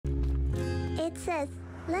it says,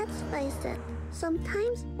 let's face it,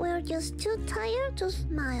 sometimes we're just too tired to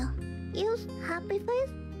smile. Use happy face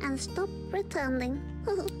and stop pretending.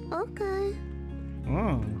 Okay.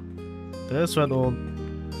 Oh, that's what all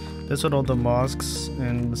the masks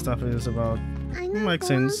and stuff is about. I know Makes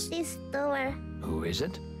who owns sense. this store. Who is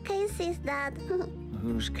it? Casey's dad.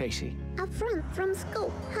 Who's Casey? A friend from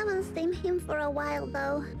school. Haven't seen him for a while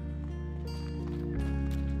though.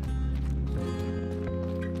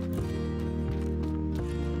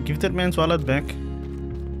 Give that man's wallet back.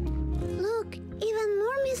 Look, even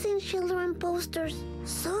more missing children posters.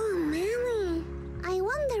 So many. I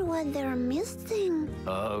wonder what they're missing.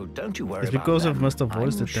 Oh, don't you worry It's about because of them. Mr.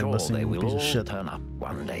 Voice I'm that they're sure missing, they you will piece of all shit. turn up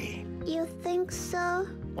one day. You think so?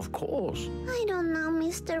 Of course. I don't know,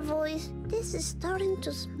 Mr. Voice. This is starting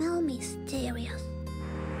to smell mysterious.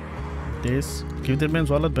 This. Give that man's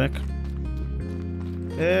wallet back.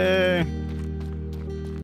 Hey.